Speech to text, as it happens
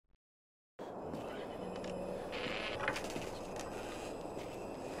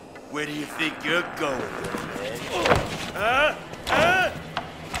Where do you think you're going, man? Huh? Huh?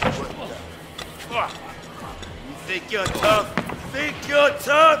 What the fuck? You think you're tough? Think you're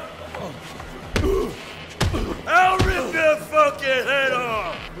tough? I'll rip your fucking head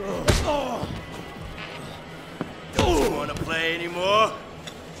off! Don't you wanna play anymore?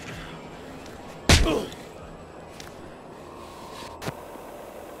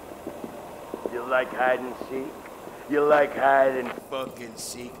 You like hide and seek? You like hide and fucking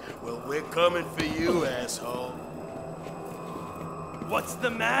seek? Well, we're coming for you, asshole. What's the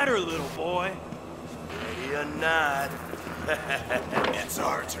matter, little boy? Ready or not. It's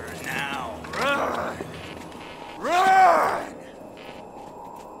our turn now. Run! Run!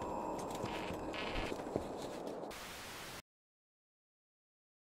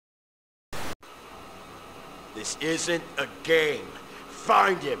 This isn't a game.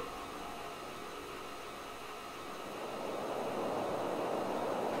 Find him.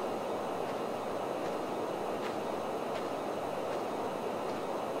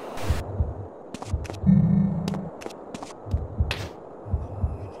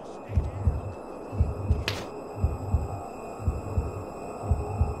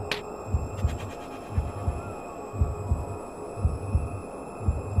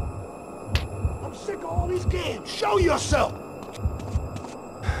 Show yourself!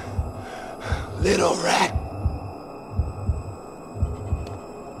 Little rat!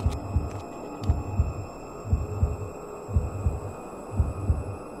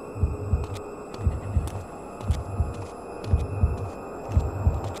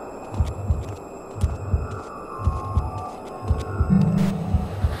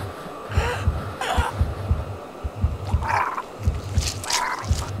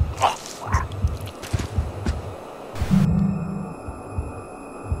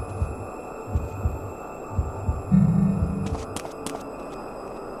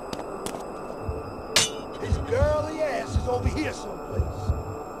 Over here someplace.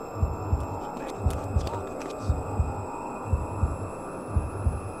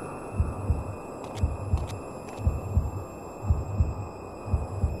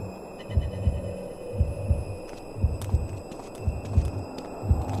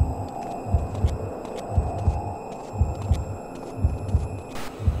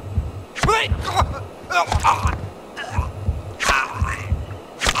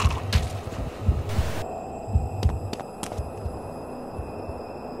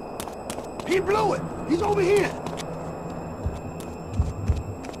 He blew it! He's over here!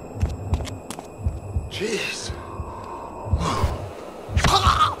 Jeez.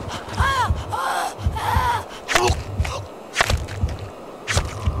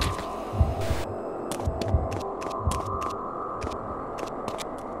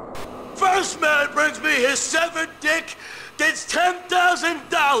 First man brings me his severed dick, gets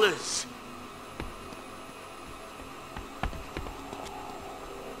 $10,000.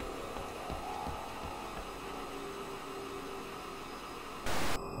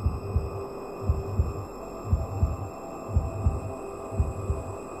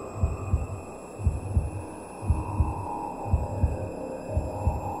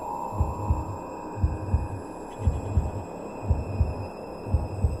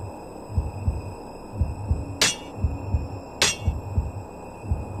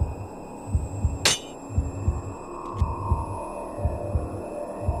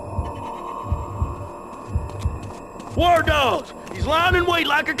 War dogs! He's lying in wait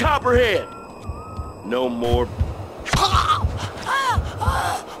like a copperhead. No more.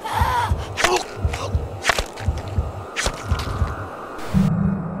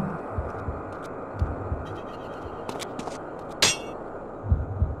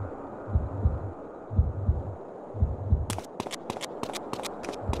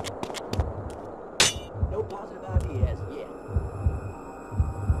 No positive ideas yet.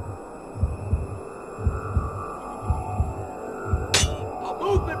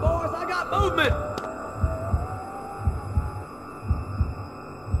 Movement, boys! I got movement!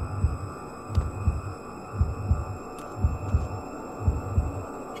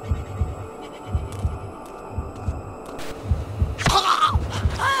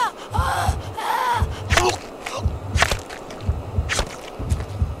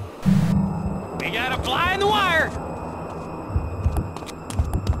 We got a fly in the wire!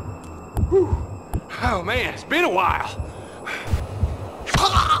 Whew. Oh man, it's been a while.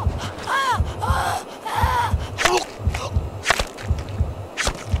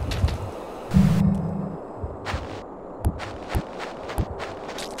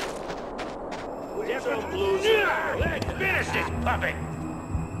 Let's finish this puppy!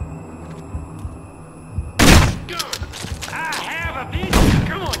 I have a vision.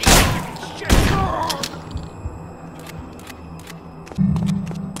 Come on, you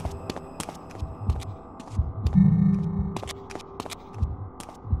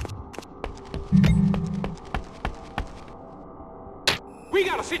We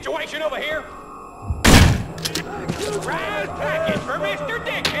got a situation over here. Surprise package for Mr.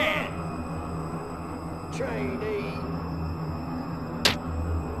 Dickhead. Trainee.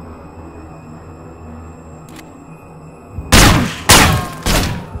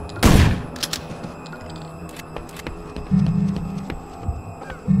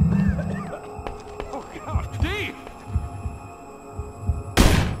 Oh, God, Steve!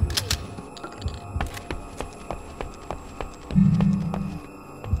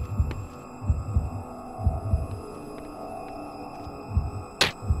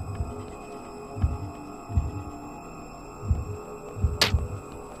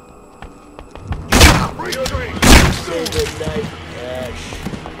 Say goodnight, Ash.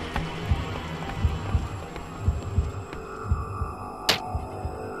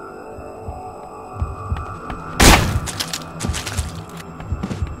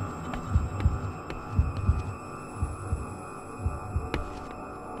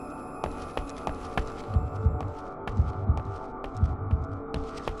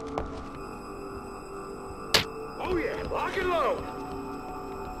 Oh yeah, lock and load.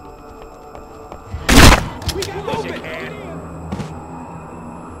 We got movement!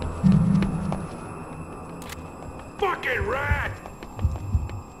 Fucking rat!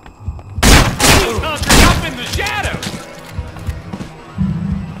 He's hunkered up in the shadows!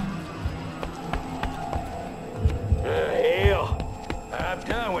 Hell, I'm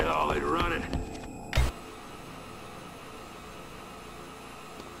done with all this running.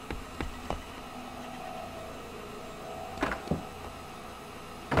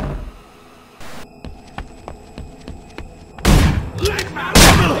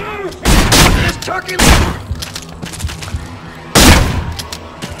 This turkey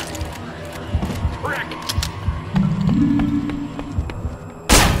Rick!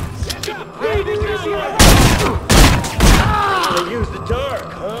 They use the dark,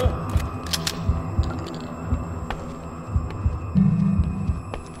 huh?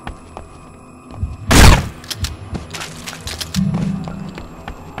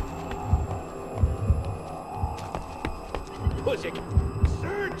 Push it.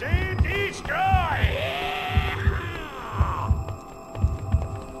 Search and destroy!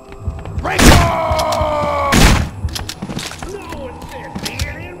 Break off! No one said the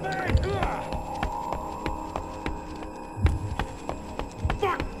alien back!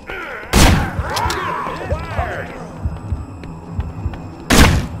 Fuck! Fired!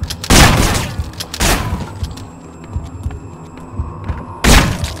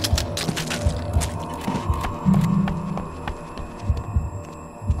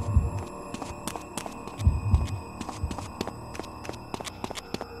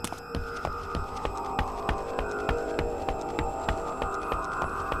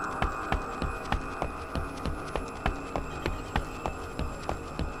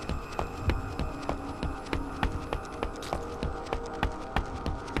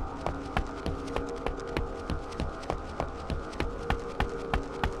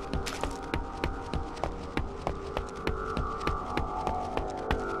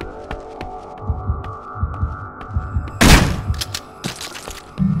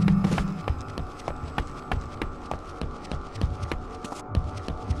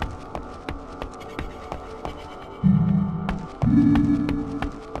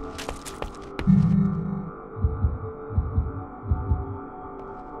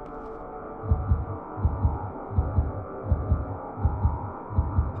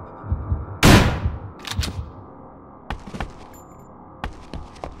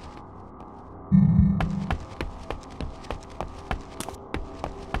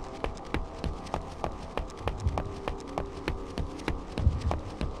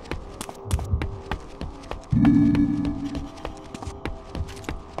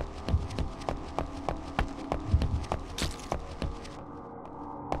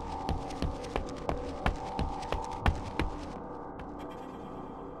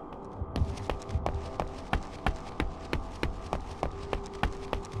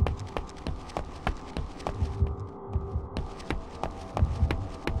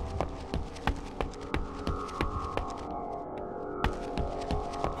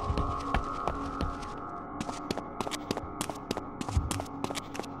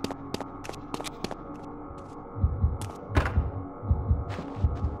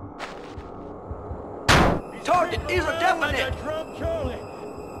 Target is a definite. Drunk Charlie.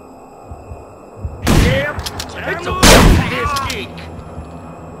 Yep, it's a this geek.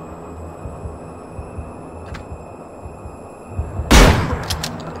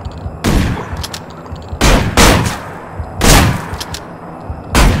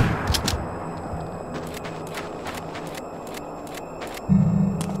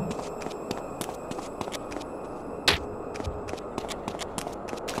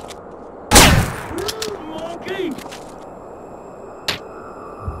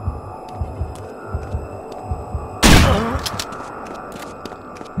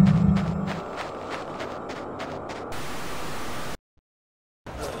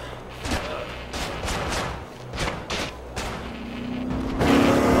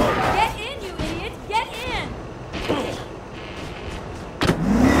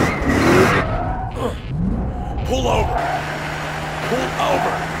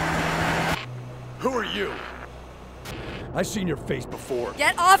 I've seen your face before.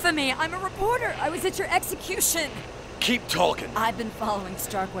 Get off of me! I'm a reporter! I was at your execution! Keep talking. I've been following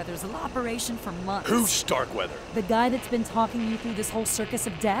Starkweather's little operation for months. Who's Starkweather? The guy that's been talking you through this whole circus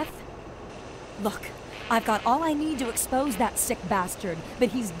of death? Look, I've got all I need to expose that sick bastard, but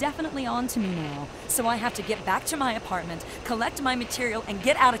he's definitely on to me now. So I have to get back to my apartment, collect my material, and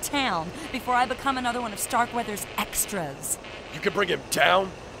get out of town before I become another one of Starkweather's extras. You can bring him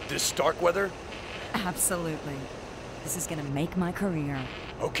down? This Starkweather? Absolutely. This is gonna make my career.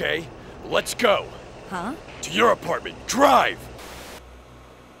 Okay, let's go. Huh? To your apartment. Drive!